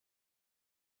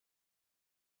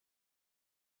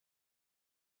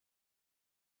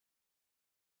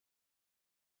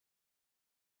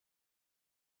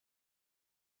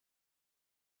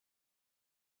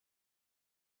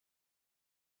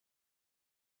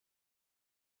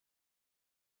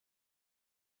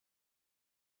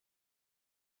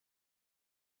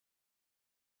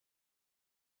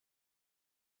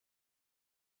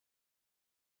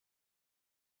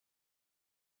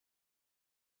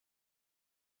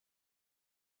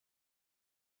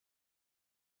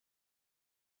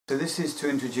So this is to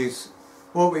introduce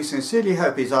what we sincerely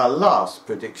hope is our last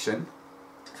prediction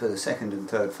for the second and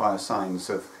third fire signs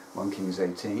of 1 Kings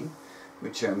 18,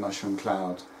 which are mushroom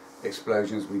cloud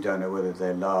explosions. We don't know whether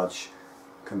they're large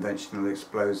conventional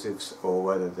explosives or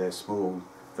whether they're small,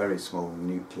 very small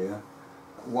nuclear.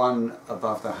 One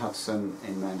above the Hudson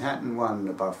in Manhattan, one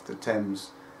above the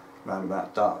Thames round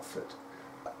about Dartford.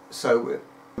 So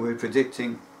we're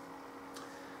predicting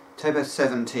Tebeth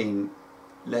 17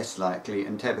 less likely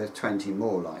and Tebeth 20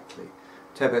 more likely.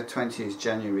 Tebeth 20 is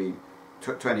January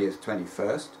 20th,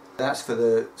 21st. That's for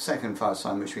the second fire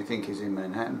sign, which we think is in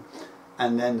Manhattan.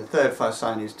 And then the third fire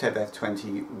sign is Tebeth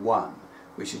 21,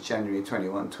 which is January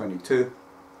 21, 22,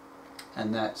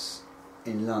 and that's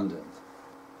in London.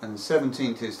 And the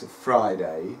 17th is the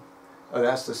Friday. Oh,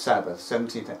 that's the Sabbath.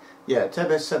 17th. Yeah,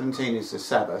 Tebeth 17 is the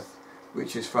Sabbath,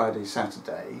 which is Friday,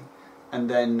 Saturday, and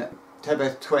then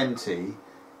Tebeth 20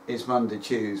 is Monday,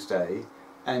 Tuesday,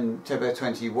 and Tebeth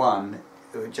 21,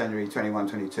 January 21,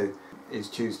 22, is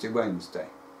Tuesday, Wednesday.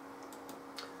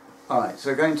 Alright,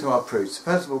 so going to our proofs.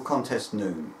 First of all, contest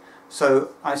noon.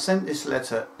 So I sent this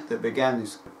letter that began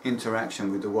this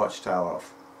interaction with the Watchtower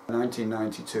of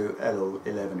 1992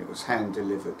 LL11. It was hand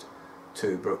delivered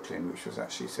to Brooklyn, which was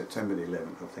actually September the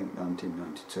 11th, I think,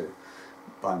 1992,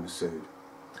 by Masood.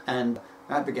 And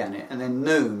that began it. And then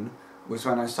noon was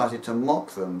when I started to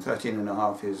mock them 13 and a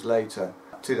half years later,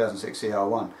 2006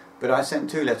 ER1. But I sent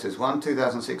two letters, one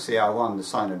 2006 ER1, the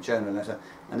Sign of Jonah letter,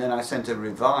 and then I sent a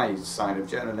revised Sign of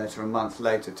Jonah letter a month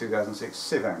later, 2006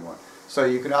 Sivan 1. So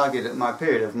you could argue that my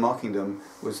period of mocking them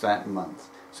was that month.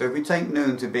 So if we take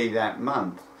noon to be that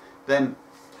month, then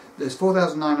there's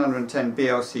 4,910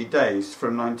 BLC days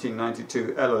from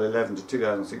 1992 LL11 to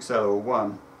 2006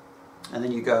 LL1, and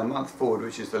then you go a month forward,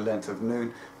 which is the length of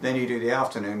noon, then you do the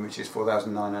afternoon, which is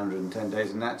 4,910 days,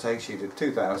 and that takes you to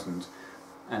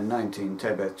 2019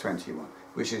 Tebeth 21,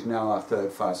 which is now our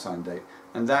third fire sign date.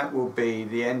 And that will be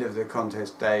the end of the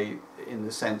contest day in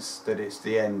the sense that it's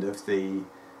the end of the,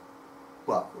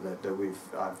 well,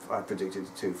 I've predicted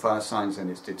the two fire signs,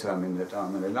 and it's determined that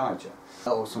I'm an Elijah,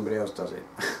 or somebody else does it.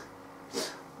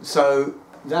 So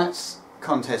that's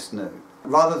contest noon.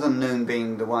 Rather than noon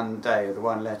being the one day or the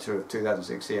one letter of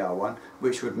 2006 ER1,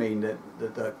 which would mean that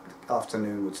the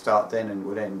afternoon would start then and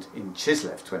would end in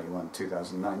Chislev 21,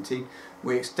 2019,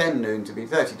 we extend noon to be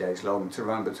 30 days long to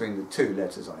run between the two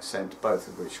letters I sent, both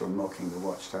of which were mocking the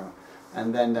Watchtower,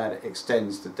 and then that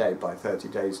extends the day by 30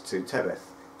 days to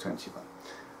Tebeth 21.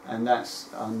 And that's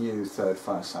our new third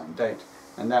fire sign date,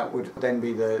 and that would then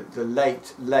be the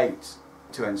late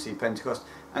 2NC Pentecost,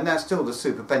 and that's still the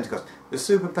Super Pentecostal. The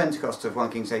Super Pentecostal of 1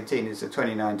 Kings 18 is the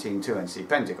 2019 2NC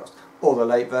Pentecost, or the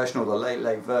late version, or the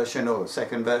late version, or the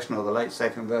second version, or the late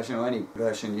second version, or any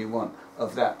version you want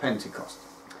of that Pentecost.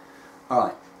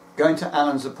 Alright, going to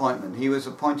Alan's appointment. He was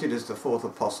appointed as the fourth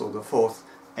apostle, the fourth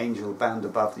angel bound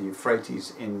above the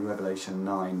Euphrates in Revelation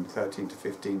 9, 13 to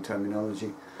 15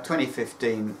 terminology.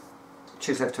 2015,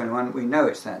 Chislev 21, we know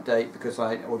it's that date because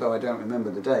although I don't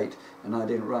remember the date, and I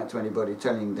didn't write to anybody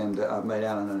telling them that I've made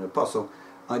Alan an apostle,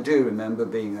 I do remember,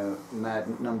 being a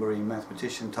mad numbering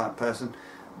mathematician type person,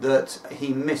 that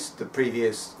he missed the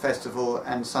previous festival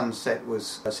and sunset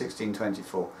was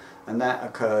 1624, and that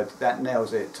occurred, that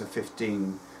nails it to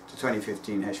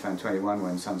 2015 Heshvan 21,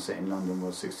 when sunset in London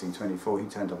was 1624. He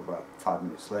turned up about 5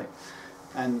 minutes late.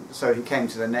 And so he came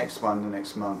to the next one the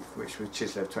next month, which was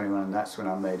Chislev 21, and that's when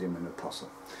I made him an apostle.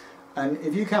 And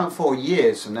if you count 4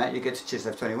 years from that, you get to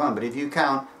Chislev 21. But if you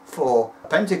count 4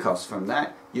 Pentecost from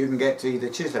that, you can get to either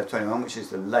Chislev 21, which is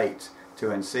the late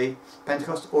 2NC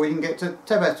Pentecost, or you can get to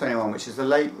Tebeth 21, which is the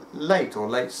late or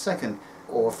late second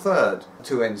or third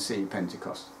 2NC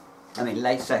Pentecost. I mean,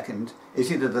 late second is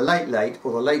either the late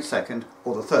or the late second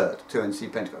or the third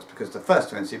 2NC Pentecost, because the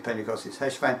first 2NC Pentecost is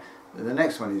Heshvan, the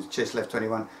next one is Chislev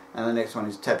 21, and the next one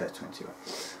is Tebeth 21.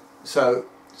 So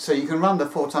you can run the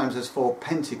 4 times as 4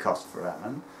 Pentecost for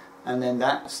Alan, and then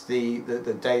that's the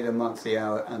day, the month, the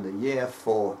hour, and the year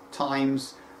 4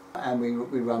 times, and we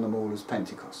run them all as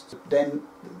Pentecost. Then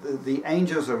the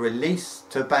angels are released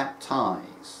to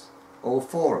baptize, all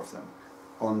 4 of them,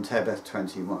 on Tebeth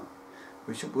 21,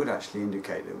 which would actually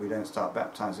indicate that we don't start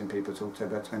baptizing people till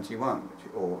Tebeth 21,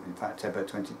 or in fact Tebeth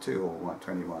 22 or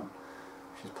 21.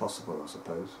 Which is possible, I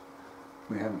suppose.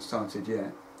 We haven't started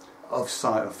yet. Of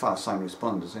fire sign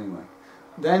responders, anyway.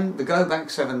 Then the go back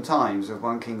 7 times of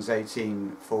 1 Kings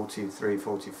 18, 43,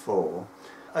 44.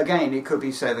 Again, it could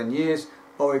be 7 years,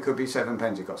 or it could be 7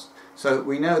 Pentecost. So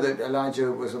we know that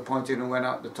Elijah was appointed and went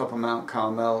up the top of Mount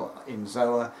Carmel in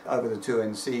Zoar over the 2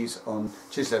 NCs on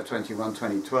Chislev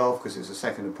 21-2012, because it's a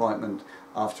second appointment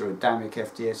after Adamic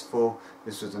FDS4.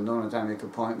 This was a non-Adamic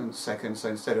appointment, second, so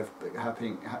instead of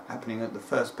happening at the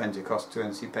first Pentecost, 2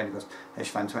 NC Pentecost,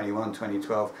 Heshvan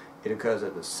 21-2012, it occurs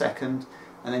at the second.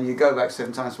 And then you go back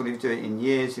 7 times. Well, if you do it in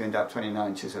years, you end up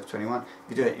 29, Chislev 21.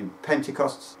 If you do it in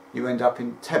Pentecosts, you end up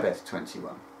in Tebeth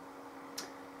 21.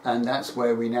 And that's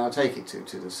where we now take it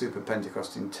to the Super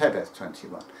Pentecost in Tebeth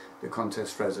 21, the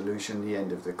contest resolution, the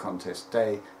end of the contest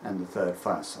day, and the third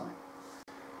fire sign.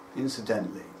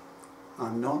 Incidentally,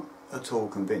 I'm not at all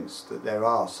convinced that there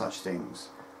are such things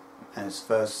as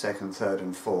first, second, third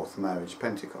and fourth marriage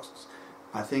Pentecosts.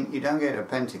 I think you don't get a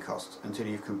Pentecost until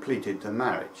you've completed the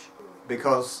marriage,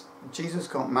 because Jesus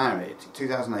got married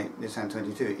 2008, December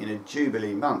 22, in a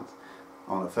Jubilee month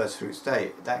on a first fruits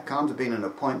day. That can't have been an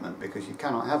appointment, because you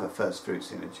cannot have a first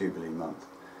fruits in a Jubilee month.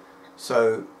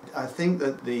 So I think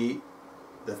that the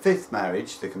fifth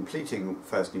marriage, the completing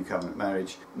first New Covenant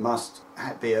marriage, must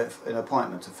be an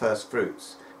appointment to first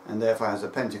fruits, and therefore has a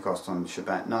Pentecost on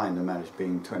Shabbat 9, the marriage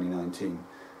being 2019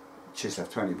 Chislev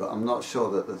 20. But I'm not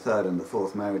sure that the third and the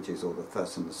fourth marriages, or the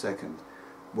first and the second,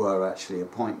 were actually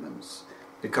appointments,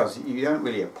 because you don't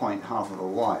really appoint half of a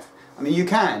wife. I mean, you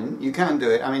can do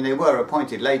it. I mean, they were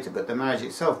appointed later, but the marriage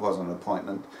itself was an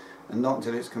appointment, and not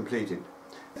until it's completed.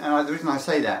 And the reason I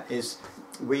say that is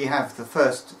we have the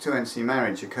first 2NC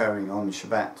marriage occurring on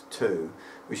Shabbat 2,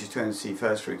 which is 2NC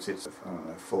first fruits. It's, I don't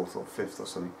know, 4th or 5th or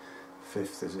something.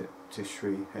 5th, is it?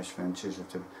 Tishri, Heshvan,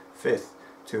 Chislev, 5th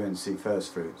 2NC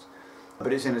first fruits.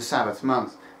 But it's in a Sabbath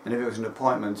month, and if it was an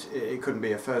appointment, it couldn't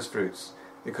be a first fruits.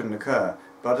 It couldn't occur.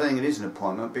 But I don't think it is an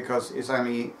appointment, because it's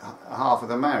only half of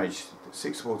the marriage.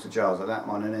 6 water jars at that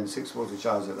one, and then 6 water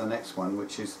jars at the next one,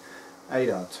 which is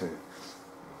Adar 2.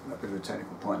 A bit of a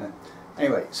technical point there.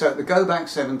 Anyway, so the go back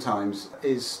 7 times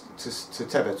is to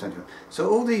Tebeth 21. So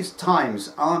all these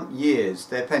times aren't years,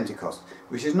 they're Pentecost,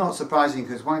 which is not surprising,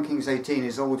 because 1 Kings 18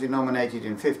 is all denominated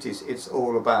in 50s. It's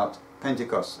all about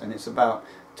Pentecost, and it's about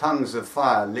tongues of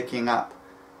fire licking up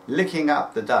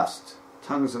the dust.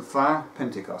 Tongues of fire,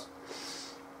 Pentecost.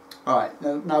 Alright,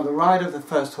 now the ride of the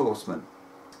first horseman,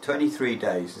 23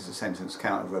 days is the sentence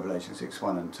count of Revelation 6,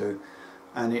 1 and 2,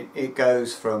 and it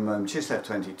goes from Chislev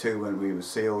 22, when we were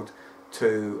sealed,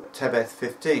 to Tebeth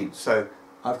 15. So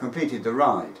I've completed the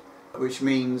ride, which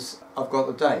means I've got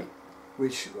the date,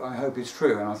 which I hope is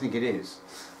true, and I think it is.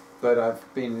 But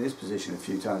I've been in this position a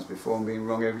few times before and been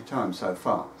wrong every time so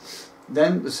far.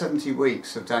 Then the 70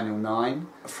 weeks of Daniel 9,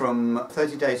 from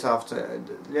 30 days after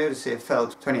Laodicea fell,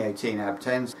 2018 Ab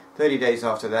 10s. 30 days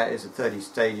after that is the 30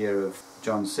 stadia of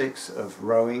John 6 of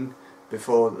rowing,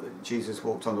 before Jesus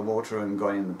walked on the water and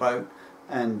got in the boat,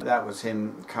 and that was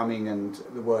him coming and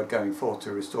the word going forth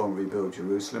to restore and rebuild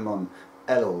Jerusalem on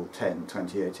Elul 10,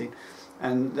 2018.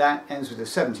 And that ends with the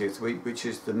 70th week, which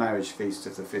is the marriage feast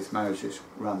of the fifth marriage, which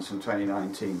runs from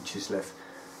 2019 Chislev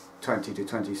 20 to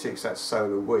 26. That's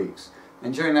solar weeks.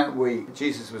 And during that week,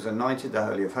 Jesus was anointed, the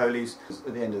Holy of Holies,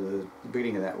 at the end of the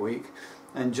beginning of that week.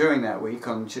 And during that week,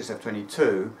 on Chislev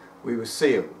 22, we were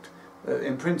sealed.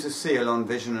 Imprinter's seal on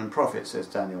vision and prophet, says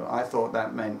Daniel. I thought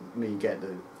that meant me get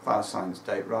the fire signs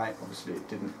date right. Obviously it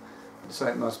didn't. So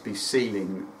it must be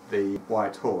sealing the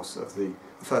white horse of the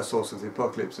first horse of the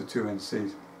apocalypse, the 2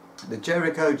 NCs. The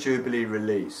Jericho Jubilee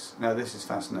release. Now this is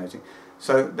fascinating.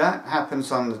 So that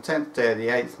happens on the 10th day of the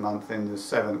 8th month in the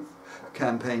 7th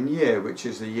campaign year, which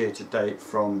is the year to date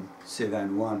from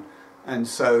Sivan 1. And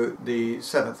so the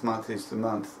 7th month is the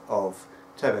month of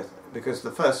Tebeth, because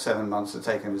the first 7 months are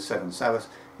taken as 7 Sabbaths,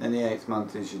 then the 8th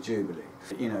month is your Jubilee,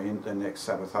 in the next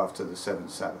Sabbath after the 7th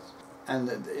Sabbath. And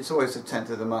it's always the 10th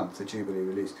of the month, the Jubilee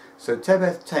release. So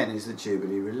Tebeth 10 is the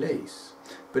Jubilee release.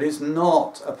 But it's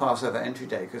not a Passover entry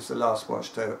day, because the last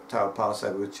Watchtower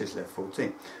Passover was Chislev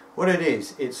 14. What it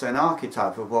is, it's an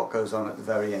archetype of what goes on at the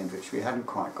very end, which we hadn't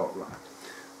quite got right.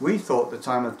 We thought the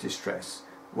time of distress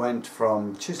went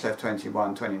from Chislev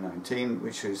 21, 2019,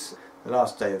 which was the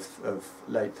last day of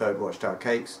late third Watchtower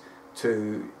cakes,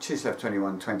 to Chislev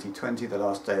 21, 2020, the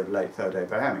last day of late third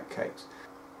Abrahamic cakes.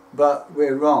 But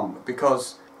we're wrong,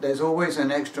 because there's always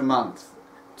an extra month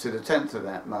to the 10th of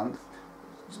that month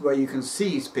where you can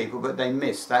seize people, but they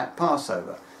miss that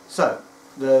Passover. So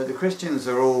the Christians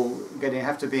are all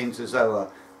have to be into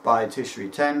Zoar by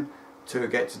Tishri 10 to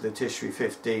get to the Tishri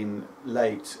 15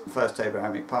 late first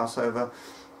Abrahamic Passover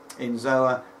in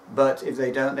Zoar. But if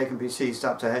they don't, they can be seized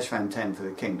up to Heshvan 10 for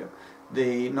the kingdom.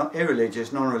 The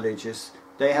irreligious, non-religious,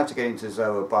 they have to get into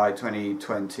Zoar by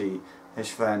 2020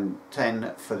 Heshvan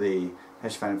 10 for the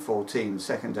Heshvan 14,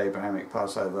 second Abrahamic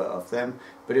Passover of them.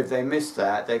 But if they miss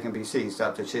that, they can be seized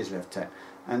up to Chislev 10.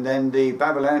 And then the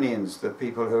Babylonians, the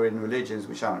people who are in religions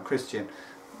which aren't Christian,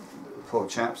 poor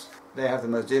chaps, they have the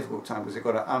most difficult time because they've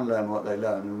got to unlearn what they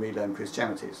learn and relearn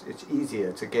Christianity. It's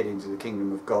easier to get into the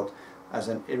kingdom of God as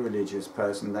an irreligious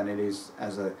person than it is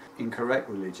as an incorrect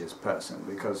religious person,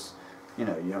 because you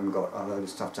haven't got a load of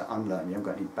stuff to unlearn, you haven't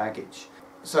got any baggage.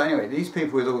 So anyway, these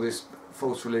people with all this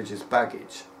false religious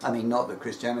baggage, I mean, not that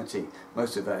Christianity,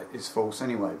 most of it is false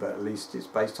anyway, but at least it's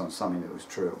based on something that was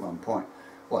true at one point.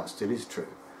 Well, it still is true.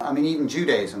 I mean, even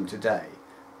Judaism today,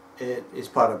 it is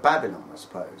part of Babylon, I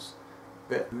suppose.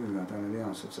 But I don't know the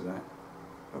answer to that.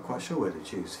 I'm not quite sure where the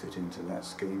Jews fit into that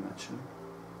scheme, actually.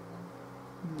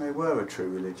 They were a true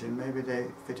religion. Maybe they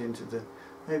fit into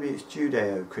maybe it's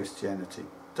Judeo-Christianity.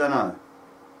 Don't know.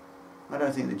 I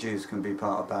don't think the Jews can be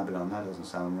part of Babylon. That doesn't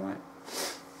sound right.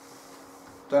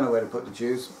 Don't know where to put the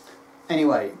Jews.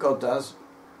 Anyway, God does.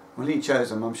 Well, He chose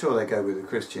them. I'm sure they go with the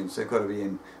Christians. They've got to be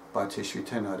in by Tishri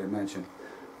 10, I'd imagine.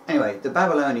 Anyway, the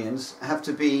Babylonians have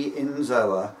to be in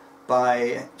Zoar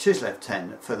by Chislev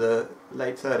 10 for the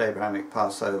late third Abrahamic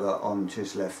Passover on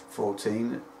Chislev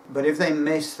 14. But if they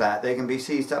miss that, they can be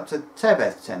seized up to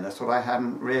Tebeth 10. That's what I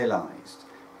hadn't realised.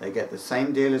 They get the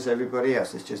same deal as everybody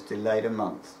else. It's just delayed a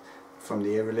month from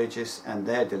the irreligious, and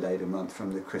they're delayed a month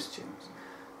from the Christians.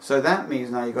 So that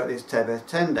means now you've got this Tebeth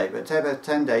 10 date. But Tebeth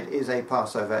 10 date is a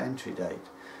Passover entry date.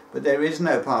 But there is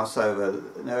no Passover,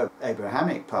 no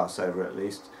Abrahamic Passover at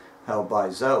least, held by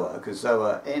Zoar, because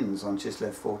Zoar ends on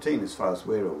Chislev 14 as far as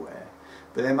we're aware.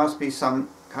 But there must be some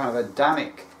kind of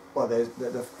Adamic, well, there's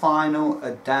the final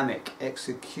Adamic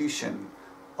execution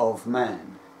of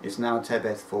man is now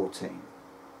Tebeth 14.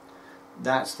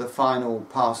 That's the final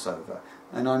Passover.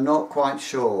 And I'm not quite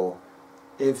sure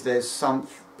if there's some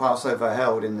Passover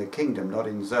held in the kingdom, not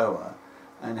in Zoar,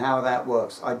 and how that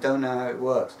works. I don't know how it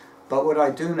works. But what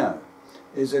I do know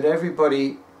is that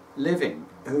everybody living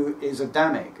who is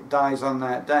Adamic dies on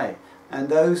that day, and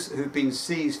those who've been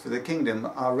seized for the kingdom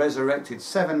are resurrected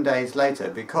 7 days later,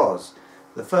 because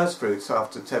the first fruits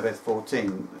after Tebeth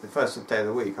 14, the first day of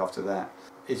the week after that,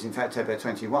 is in fact Tebeth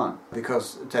 21,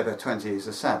 because Tebeth 20 is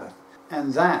a Sabbath.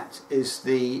 And that is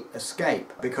the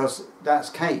escape, because that's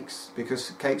cakes,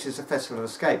 because cakes is a festival of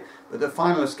escape. But the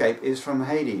final escape is from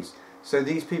Hades. So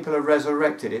these people are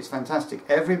resurrected. It's fantastic.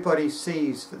 Everybody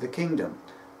seized for the kingdom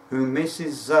who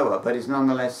misses Zoar but is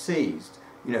nonetheless seized,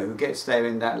 who gets there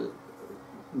in that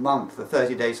month, the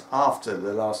 30 days after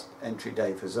the last entry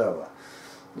day for Zoar.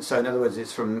 So in other words,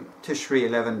 it's from Tishri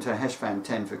 11 to Heshvan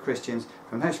 10 for Christians,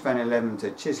 from Heshvan 11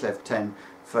 to Chislev 10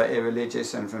 for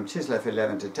irreligious, and from Chislev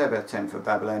 11 to Tebeth 10 for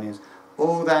Babylonians.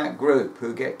 All that group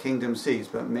who get kingdom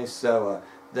seized but miss Zoar,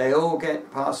 they all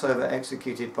get Passover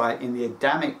executed in the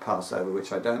Adamic Passover,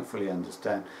 which I don't fully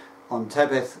understand, on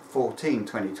Tebeth 14,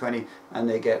 2020, and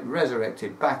they get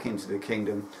resurrected back into the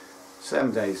kingdom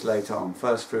 7 days later on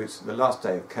first fruits, the last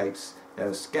day of cakes, their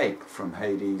escape from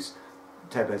Hades,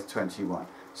 Tebeth 21.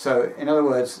 So, in other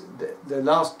words, the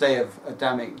last day of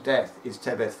Adamic death is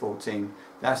Tebeth 14.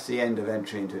 That's the end of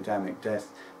entry into Adamic death.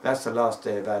 That's the last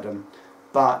day of Adam.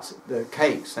 But the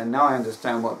cakes, and now I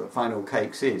understand what the final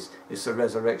cakes is, it's the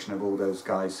resurrection of all those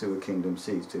guys who were kingdom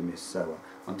seized who missed Zoar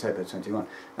on Tebeth 21.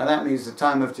 Now that means the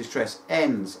time of distress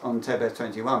ends on Tebeth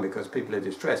 21, because people are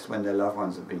distressed when their loved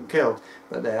ones have been killed,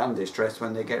 but they're undistressed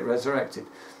when they get resurrected.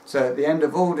 So at the end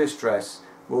of all distress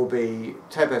will be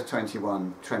Tebeth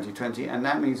 21, 2020, and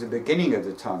that means the beginning of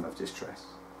the time of distress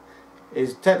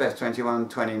is Tebeth 21,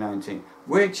 2019,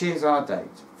 which is our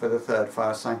date for the third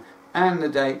fire sign, and the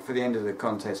date for the end of the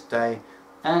contest day,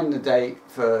 and the date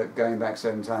for going back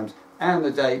 7 times, and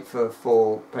the date for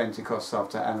 4 Pentecosts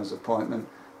after Anna's appointment,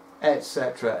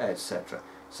 etc., etc.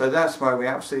 So that's why we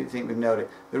absolutely think we've nailed it.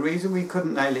 The reason we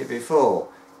couldn't nail it before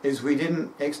is we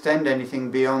didn't extend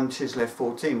anything beyond Chislev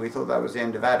 14. We thought that was the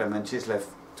end of Adam, and Chislev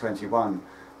 21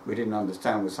 we didn't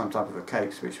understand was some type of a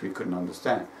cakes which we couldn't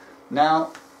understand.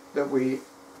 Now that we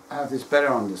have this better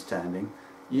understanding,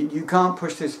 you can't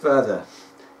push this further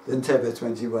than Tebeth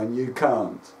 21. You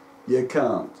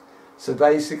can't. So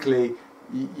basically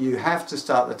you have to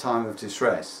start the time of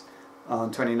distress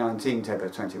on 2019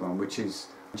 Tebeth 21, which is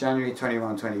January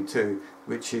 21, 22,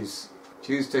 which is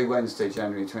Tuesday, Wednesday,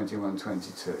 January 21,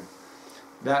 22.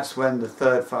 That's when the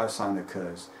third fire sign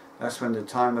occurs. That's when the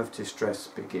time of distress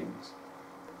begins.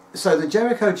 So the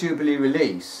Jericho Jubilee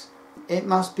release, it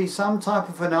must be some type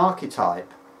of an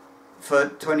archetype for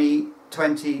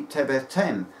 2020 Tebeth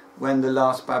 10, when the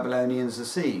last Babylonians are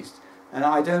seized. And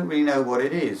I don't really know what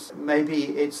it is. Maybe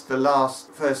it's the last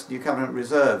first New Covenant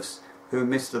reserves who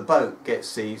miss the boat get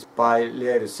seized by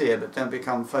Laodicea but don't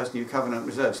become first New Covenant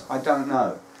reserves? I don't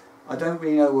know. I don't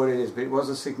really know what it is, but it was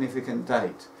a significant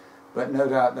date. But no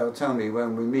doubt they'll tell me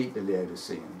when we meet the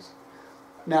Laodiceans.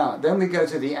 Now, then we go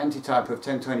to the antitype of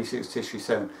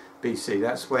 1026-7 BC.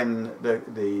 That's when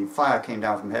the fire came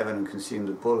down from heaven and consumed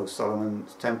the bull of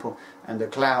Solomon's temple, and the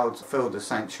clouds filled the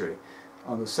sanctuary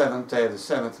on the 7th day of the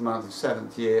 7th month, the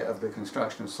 7th year of the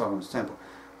construction of Solomon's temple.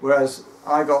 Whereas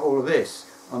I got all of this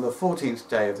on the 14th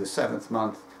day of the 7th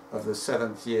month of the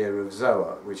 7th year of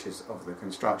Zoar, which is of the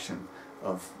construction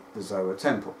of the Zoar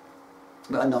temple,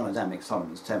 a non-Adamic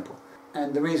Solomon's temple.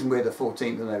 And the reason we're the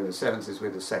 14th and they were the 7th is we're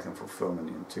the second fulfillment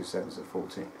in 2 7s of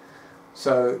 14.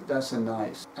 So that's a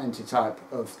nice antitype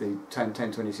of the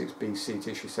 1026 BC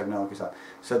Tishri 7 archetype.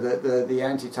 So the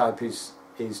antitype is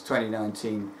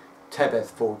 2019 Tebeth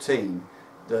 14,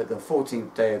 the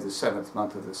 14th day of the 7th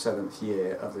month of the 7th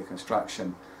year of the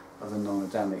construction of the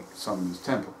non-Adamic Solomon's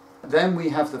temple. Then we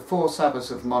have the 4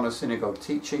 Sabbaths of monosynagogue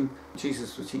teaching.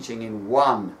 Jesus was teaching in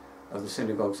one of the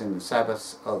synagogues in the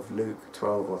Sabbaths of Luke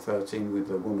 12 or 13 with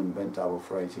the woman bent double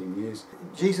for 18 years.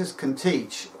 Jesus can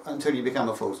teach until you become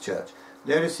a false church.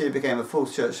 Laodicea became a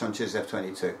false church on Chislev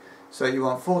 22. So you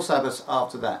want 4 Sabbaths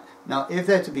after that. Now, if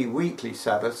they're to be weekly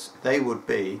Sabbaths, they would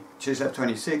be Chislev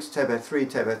 26, Tebeth 3,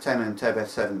 Tebeth 10 and Tebeth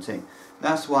 17.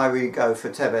 That's why we go for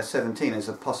Tebeth 17 as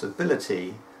a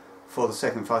possibility for the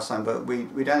second fast sign, but we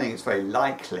don't think it's very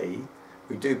likely.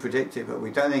 We do predict it, but we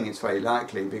don't think it's very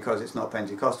likely because it's not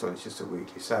Pentecostal, it's just a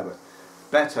weekly Sabbath.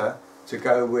 Better to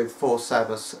go with 4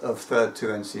 Sabbaths of third 2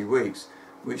 NC weeks,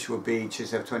 which would be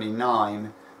Chislev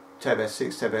 29, Tebeth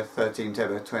 6, Tebeth 13,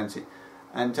 Tebeth 20.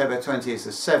 And Tebeth 20 is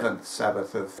the 7th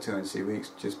Sabbath of 2 NC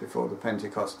weeks, just before the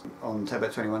Pentecost on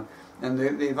Tebeth 21. And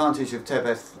the advantage of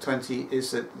Tebeth 20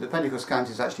 is that the Pentecost count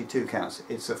is actually 2 counts.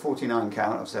 It's a 49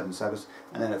 count of 7 Sabbaths,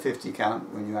 and then a 50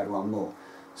 count when you add one more.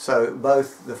 So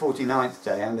both the 49th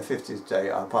day and the 50th day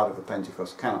are part of the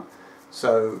Pentecost count.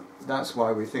 So that's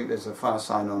why we think there's a fast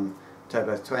sign on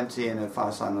Tebeth 20 and a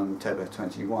fast sign on Tebeth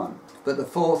 21. But the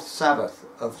 4th Sabbath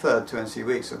of third 2 NC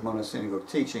weeks of monosynagogue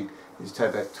teaching is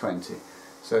Tebeth 20.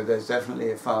 So there's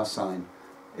definitely a fast sign.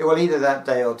 Well, either that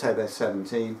day or Tebeth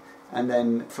 17. And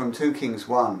then from 2 Kings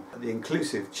 1, the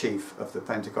inclusive chief of the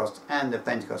Pentecost and the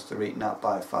Pentecost are eaten up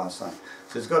by a fast sign.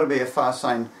 So there's got to be a fast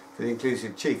sign for the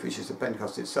inclusive chief, which is the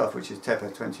Pentecost itself, which is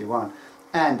Tebeth 21,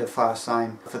 and a fast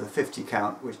sign for the 50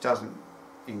 count, which doesn't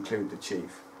include the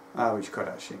chief, which could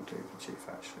actually include the chief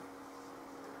actually.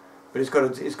 But it's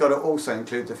got to also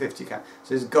include the 50 count. So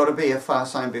there's got to be a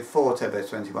fast sign before Tebeth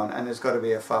 21, and there's got to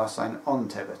be a fast sign on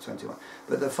Tebeth 21.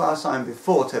 But the fast sign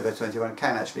before Tebeth 21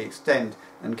 can actually extend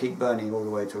and keep burning all the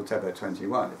way till Tebeth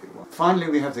 21 if you want. Finally,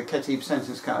 we have the Ketib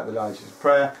sentence count of Elijah's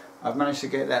prayer. I've managed to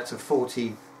get that to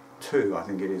 42, I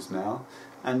think it is now.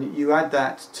 And you add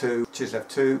that to Chislev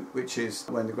 2, which is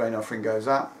when the grain offering goes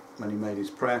up, when he made his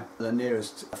prayer. The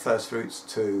nearest first fruits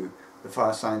to the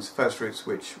fire signs, first fruits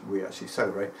which we actually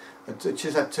celebrate.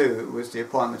 Chislev 2 was the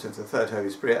appointment of the third Holy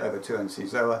Spirit over 2 NC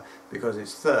Zoar, because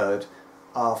it's third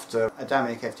after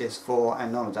Adamic FGS 4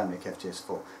 and non-Adamic FGS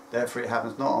 4. Therefore it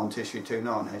happens not on Tishri 2,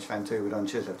 not on Heshvan 2, but on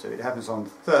Chislev 2. It happens on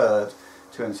third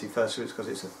 2 NC first fruits because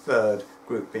it's a third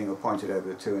group being appointed over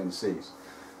the 2 NCs.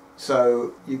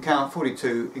 So you count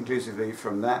 42 inclusively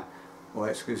from that, or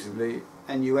exclusively,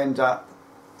 and you end up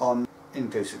on,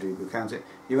 inclusively we count it,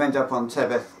 you end up on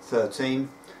Tebeth 13,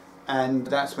 and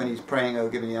that's when he's praying, oh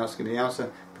give me the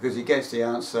answer, because he gets the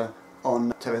answer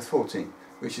on Tebeth 14,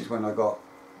 which is when I got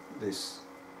these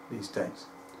dates.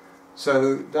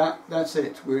 So that's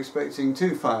it. We're expecting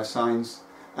 2 fire signs,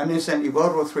 and incidentally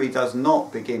World War III does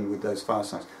not begin with those fire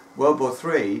signs. World War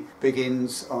III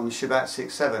begins on Shabbat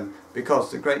 6-7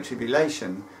 because the Great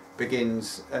Tribulation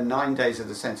begins 9 days of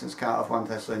the sentence count of 1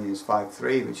 Thessalonians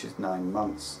 5:3, which is 9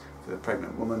 months for the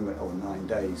pregnant woman, or 9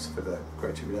 days for the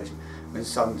Great Tribulation, when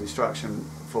sudden destruction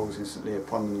falls instantly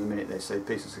upon them the minute they say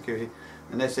peace and security.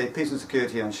 And they say peace and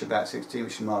security on Shabbat 16,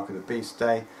 which is the mark of the beast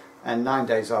day, and 9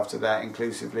 days after that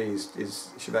inclusively is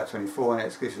Shabbat 24 and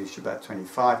exclusively Shabbat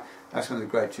 25. That's when the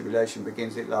Great Tribulation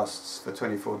begins. It lasts for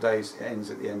 24 days, it ends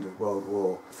at the end of World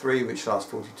War III, which lasts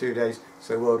 42 days.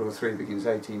 So World War III begins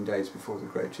 18 days before the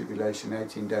Great Tribulation,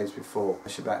 18 days before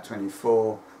Shabbat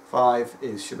 24. 5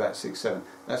 is Shabbat 6-7.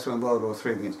 That's when World War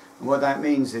III begins. And what that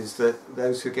means is that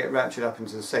those who get raptured up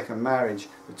into the second marriage,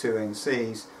 the 2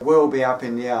 NCs, will be up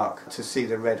in the ark to see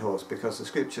the red horse, because the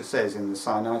scripture says in the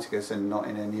Sinaiticus and not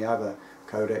in any other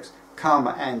codex, come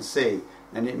and see.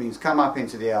 And it means come up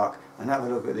into the ark and have a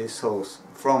look at this horse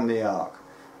from the ark.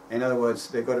 In other words,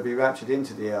 they've got to be raptured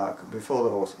into the ark before the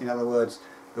horse. In other words,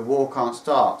 the war can't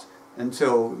start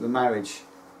until the marriage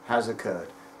has occurred.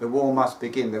 The war must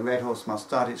begin. The red horse must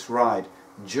start its ride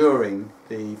during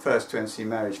the first 2NC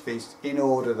marriage feast in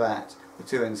order that the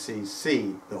 2NCs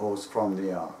see the horse from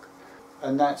the ark.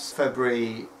 And that's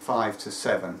February 5 to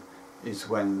 7 is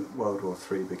when World War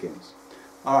III begins.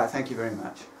 Alright, thank you very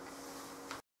much.